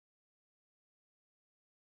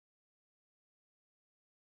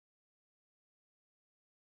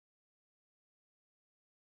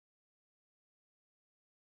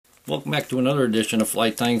Welcome back to another edition of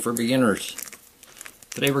Fly Tying for Beginners.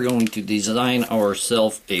 Today we're going to design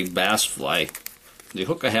ourselves a bass fly. The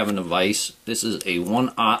hook I have in the vise, this is a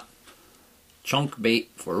 1/0 chunk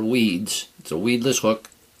bait for weeds. It's a weedless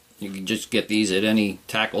hook. You can just get these at any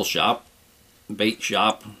tackle shop, bait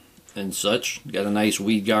shop and such. Got a nice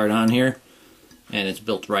weed guard on here and it's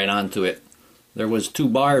built right onto it. There was 2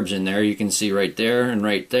 barbs in there, you can see right there and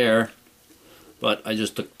right there, but I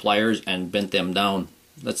just took pliers and bent them down.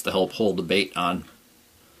 That's to help hold the bait on.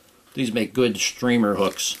 These make good streamer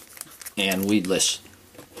hooks and weedless.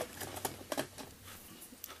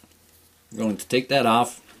 I'm going to take that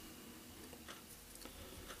off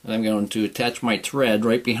and I'm going to attach my thread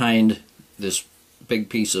right behind this big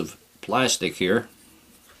piece of plastic here,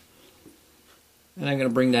 and I'm going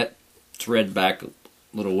to bring that thread back a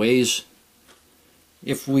little ways.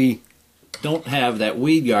 If we don't have that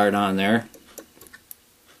weed guard on there,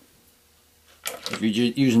 if you're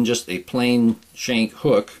using just a plain shank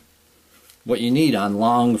hook, what you need on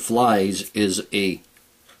long flies is a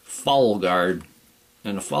foul guard.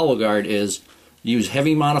 And a foul guard is use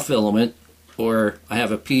heavy monofilament, or I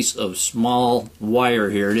have a piece of small wire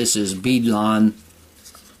here. This is beadon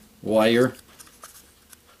wire.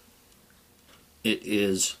 It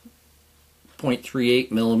is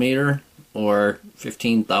 0.38 millimeter or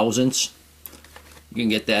 15 thousandths. You can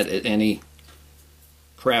get that at any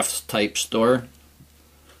craft type store.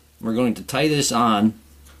 We're going to tie this on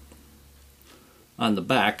the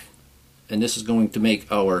back, and this is going to make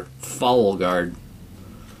our foul guard.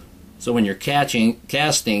 So when you're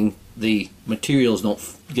casting, the materials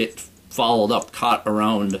don't get fouled up, caught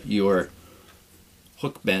around your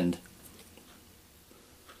hook bend.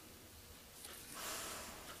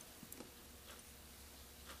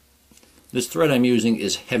 This thread I'm using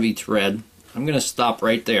is heavy thread. I'm going to stop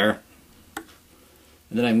right there,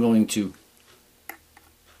 and then I'm going to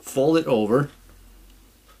fold it over,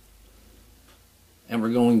 and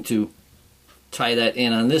we're going to tie that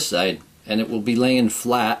in on this side, and it will be laying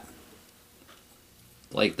flat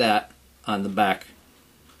like that on the back.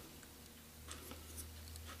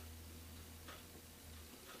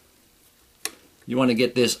 You want to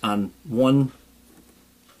get this on one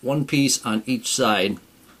piece on each side.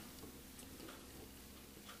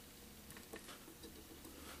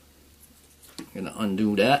 I'm going to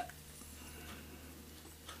undo that.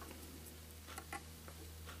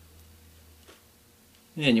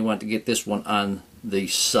 And you want to get this one on the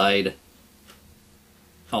side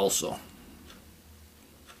also.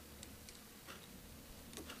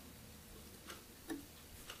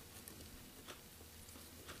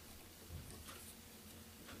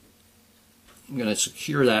 I'm going to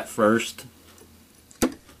secure that first.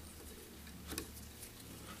 Then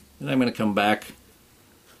I'm going to come back.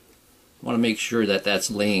 I want to make sure that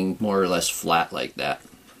that's laying more or less flat like that.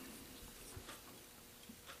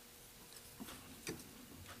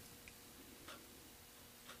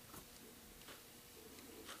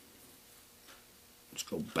 Let's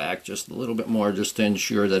go back just a little bit more just to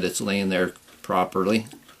ensure that it's laying there properly.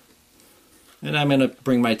 And I'm going to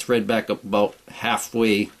bring my thread back up about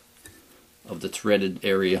halfway of the threaded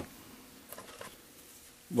area.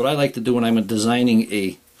 What I like to do when I'm designing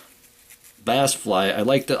a bass fly, I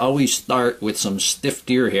like to always start with some stiff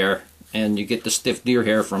deer hair, and you get the stiff deer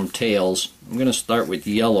hair from tails. I'm going to start with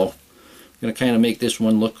yellow. I'm going to kind of make this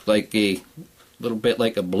one look like a little bit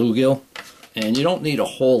like a bluegill, and you don't need a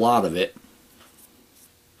whole lot of it,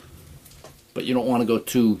 but you don't want to go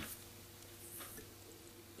too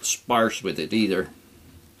sparse with it either.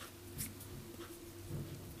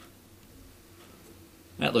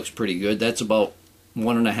 That looks pretty good. That's about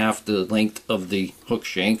 1.5 the length of the hook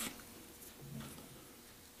shank.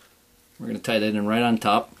 We're going to tie that in right on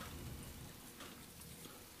top.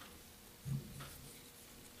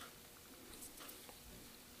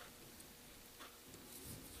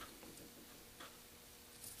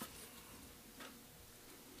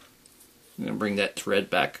 I'm going to bring that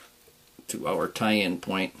thread back to our tie-in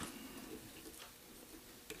point.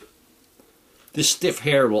 This stiff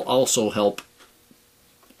hair will also help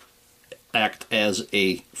act as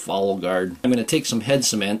a foul guard. I'm going to take some head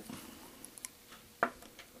cement.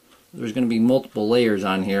 There's going to be multiple layers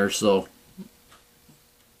on here, so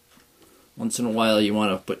once in a while you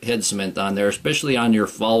want to put head cement on there, especially on your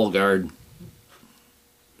foul guard.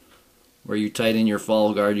 Where you tied in your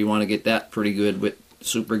foul guard, you want to get that pretty good with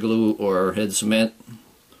super glue or head cement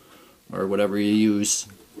or whatever you use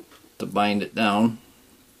to bind it down.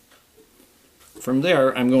 From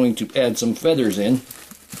there, I'm going to add some feathers in.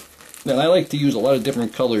 And I like to use a lot of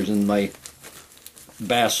different colors in my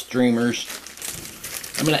bass streamers.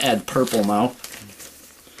 I'm going to add purple now.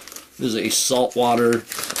 This is a saltwater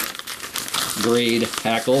grade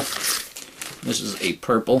hackle. This is a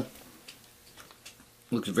purple.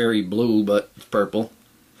 Looks very blue, but it's purple.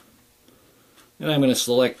 And I'm going to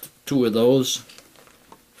select 2 of those.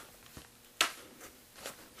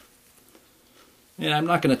 And I'm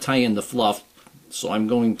not going to tie in the fluff, so I'm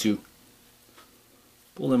going to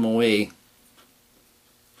pull them away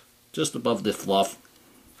just above the fluff.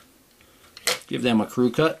 Give them a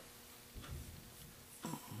crew cut.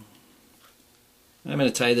 I'm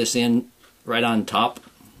going to tie this in right on top.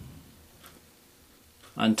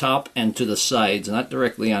 On top and to the sides, not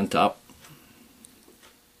directly on top.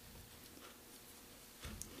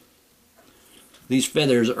 These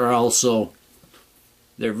feathers are also,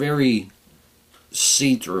 they're very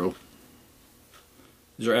see-through.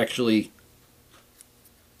 These are actually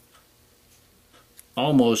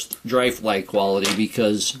almost dry fly quality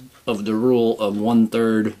because of the rule of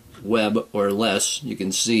 1/3 web or less. You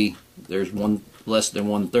can see there's less than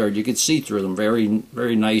 1/3. You can see through them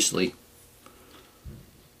very nicely.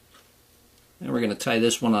 And we're going to tie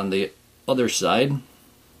this one on the other side.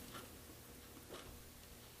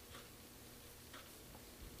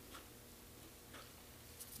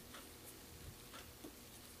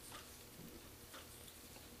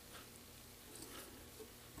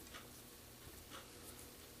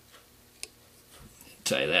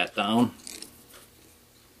 Tie that down.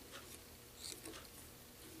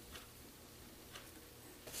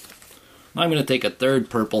 Now I'm going to take a 3rd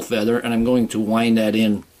purple feather and I'm going to wind that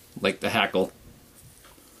in like the hackle.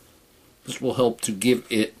 This will help to give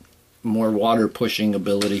it more water pushing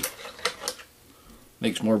ability.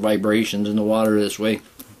 Makes more vibrations in the water this way.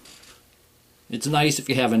 It's nice if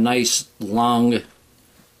you have a nice long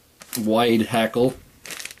wide hackle.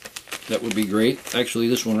 That would be great. Actually,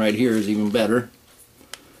 this one right here is even better.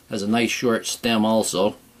 Has a nice short stem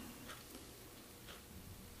also.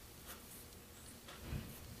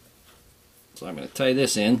 So I'm going to tie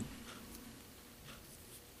this in.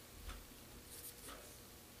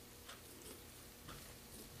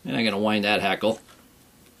 And I'm going to wind that hackle.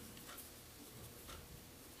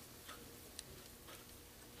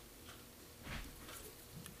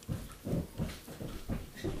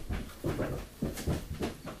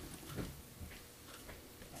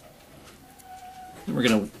 And we're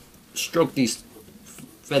going to stroke these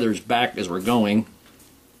feathers back as we're going.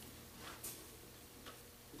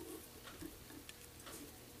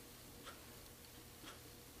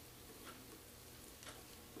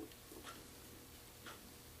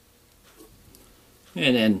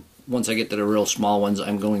 And then once I get to the real small ones,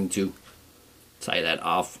 I'm going to tie that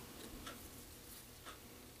off.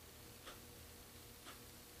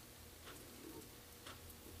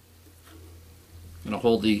 I'm going to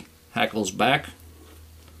hold the hackles back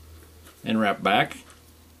and wrap back.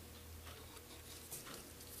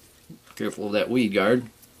 Careful of that weed guard.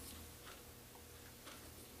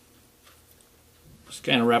 Just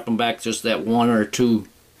kind of wrap them back just that 1 or 2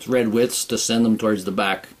 thread widths to send them towards the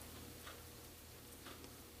back.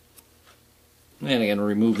 And I'm going to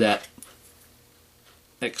remove that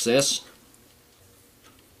excess.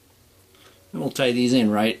 And we'll tie these in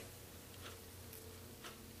right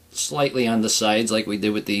slightly on the sides like we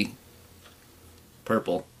did with the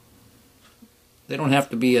purple. They don't have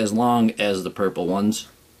to be as long as the purple ones,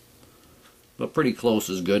 but pretty close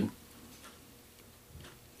is good.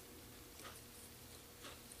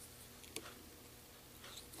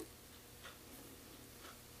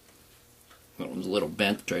 That one's a little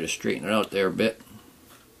bent. Try to straighten it out there a bit.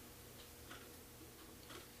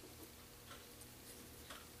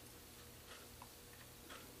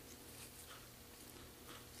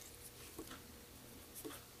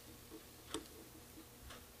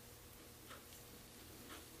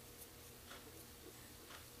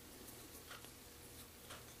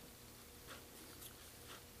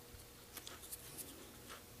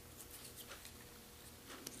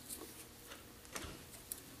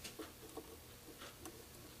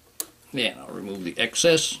 Yeah, I'll remove the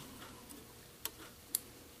excess.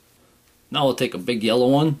 Now we'll take a big yellow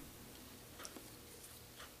one,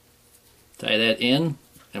 tie that in,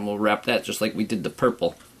 and we'll wrap that just like we did the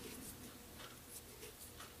purple.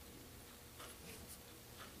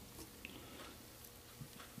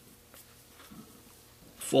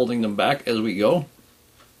 Folding them back as we go.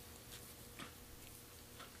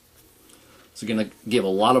 It's going to give a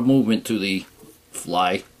lot of movement to the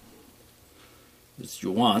fly, as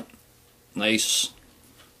you want. Nice,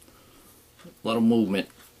 a lot of movement.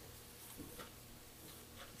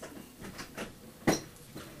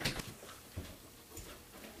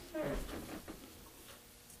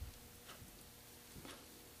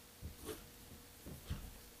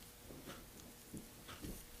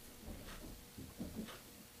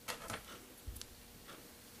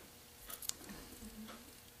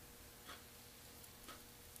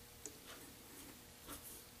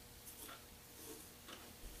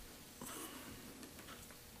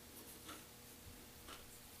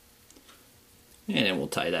 And then we'll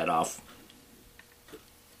tie that off.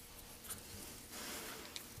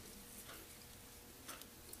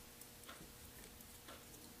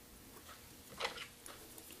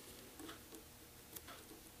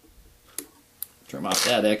 Trim off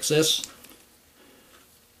that excess.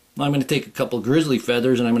 Now I'm going to take a couple grizzly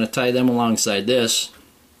feathers and I'm going to tie them alongside this.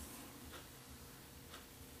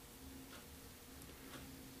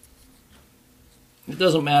 It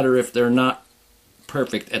doesn't matter if they're not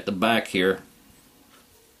perfect at the back here.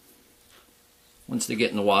 Once they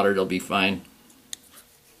get in the water, they'll be fine.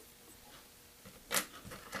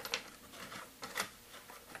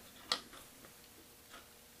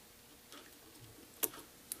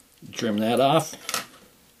 Trim that off.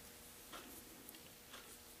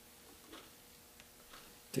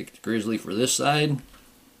 Take the grizzly for this side.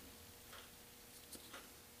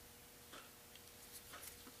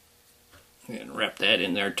 And wrap that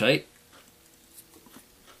in there tight.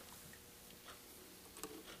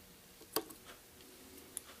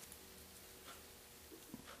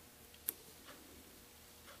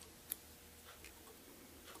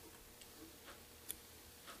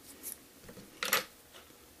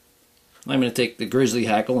 I'm going to take the grizzly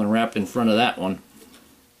hackle and wrap in front of that one.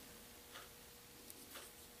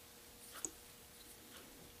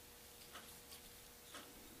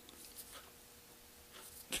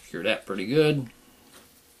 Secure that pretty good.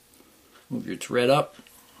 Move your thread up.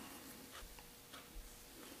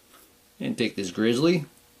 And take this grizzly,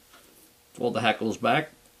 fold the hackles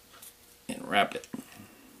back, and wrap it.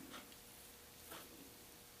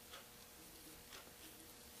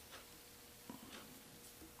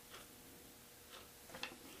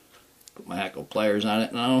 Put my hackle pliers on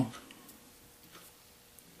it now.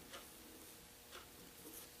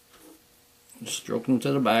 Just stroke them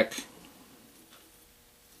to the back.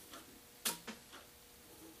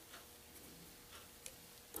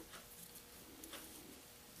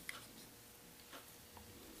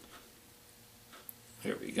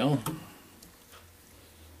 There we go.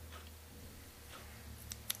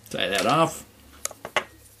 Tie that off.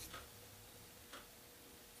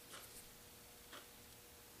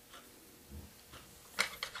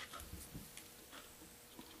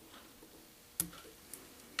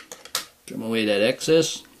 Trim away that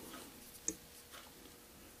excess.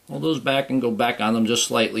 Hold those back and go back on them just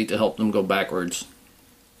slightly to help them go backwards.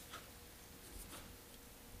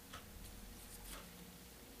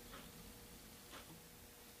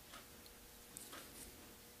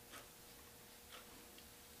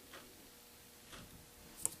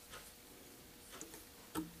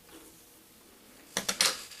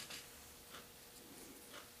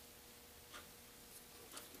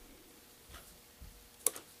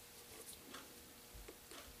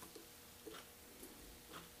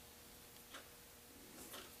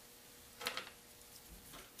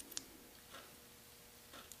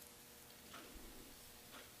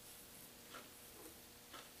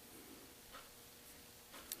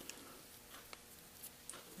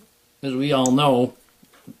 As we all know,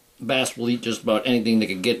 bass will eat just about anything they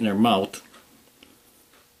can get in their mouth.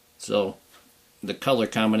 So the color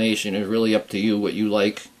combination is really up to you, what you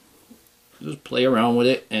like. Just play around with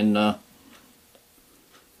it and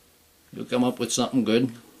you'll come up with something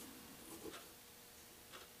good.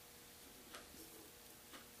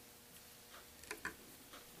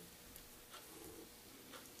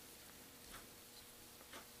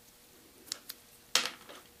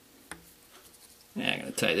 Yeah, I'm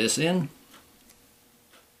going to tie this in.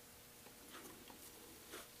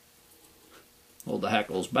 Hold the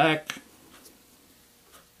hackles back.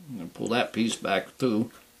 I'm going to pull that piece back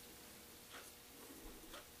too.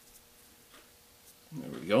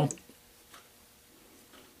 There we go.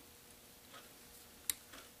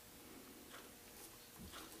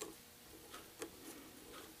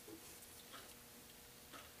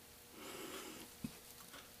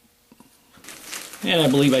 And I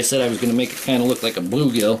believe I said I was going to make it kind of look like a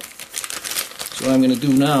bluegill. So what I'm going to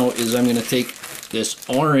do now is I'm going to take this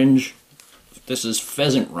orange, this is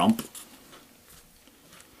pheasant rump,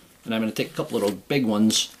 and I'm going to take a couple of those big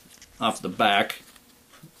ones off the back.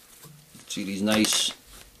 See these nice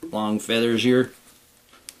long feathers here?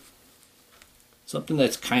 Something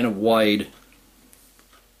that's kind of wide.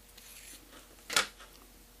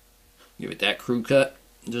 Give it that crew cut.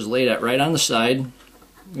 Just lay that right on the side.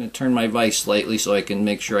 I'm going to turn my vise slightly so I can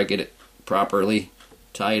make sure I get it properly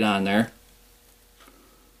tied on there.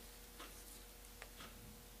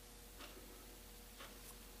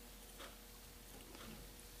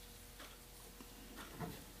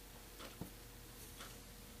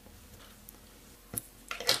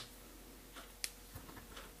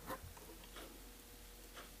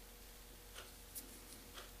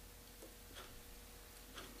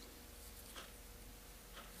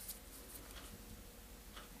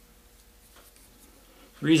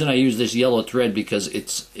 The reason I use this yellow thread because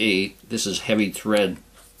this is heavy thread.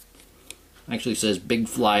 Actually says big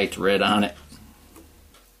fly thread on it.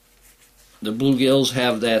 The bluegills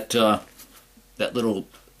have that that little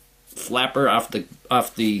flapper off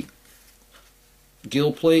the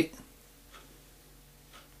gill plate.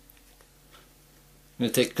 I'm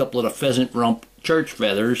going to take a couple of the pheasant rump church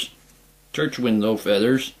window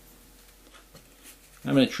feathers.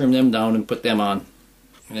 I'm going to trim them down and put them on.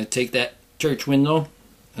 I'm going to take that church window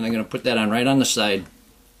and I'm going to put that on right on the side.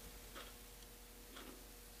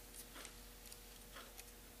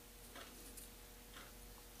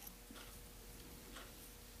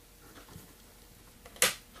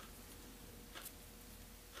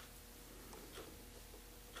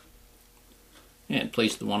 And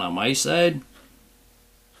place the one on my side.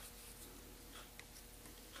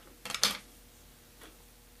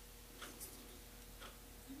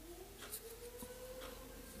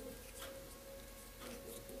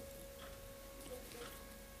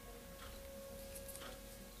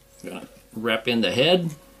 Gonna wrap in the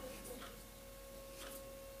head.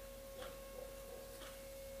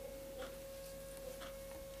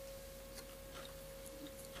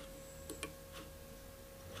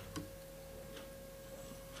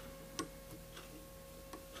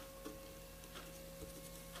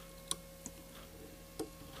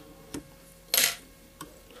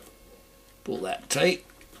 Pull that tight.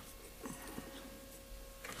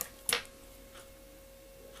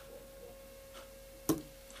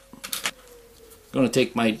 Going to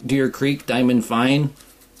take my Deer Creek Diamond Fine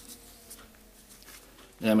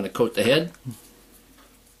and I'm going to coat the head.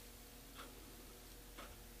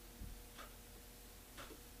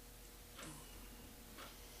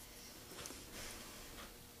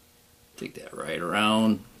 Take that right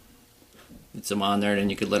around. Get some on there, then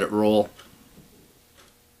you could let it roll.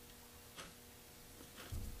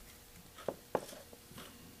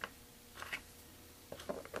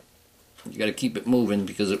 You got to keep it moving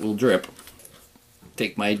because it will drip.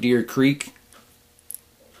 Take my Deer Creek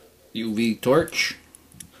UV torch.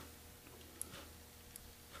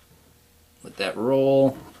 Let that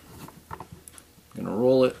roll. I'm going to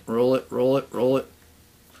roll it, roll it, roll it, roll it.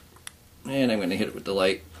 And I'm going to hit it with the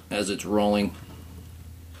light as it's rolling.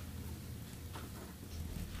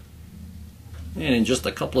 And in just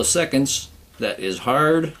a couple of seconds, that is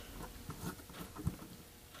hard.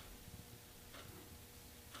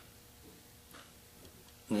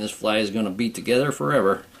 And this fly is going to be together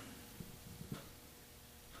forever.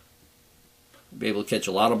 Be able to catch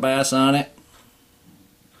a lot of bass on it.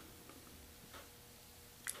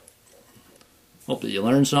 Hope that you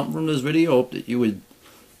learned something from this video. Hope that you would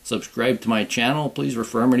subscribe to my channel. Please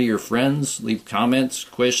refer me to your friends. Leave comments,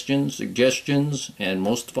 questions, suggestions, and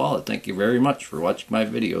most of all, I thank you very much for watching my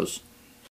videos.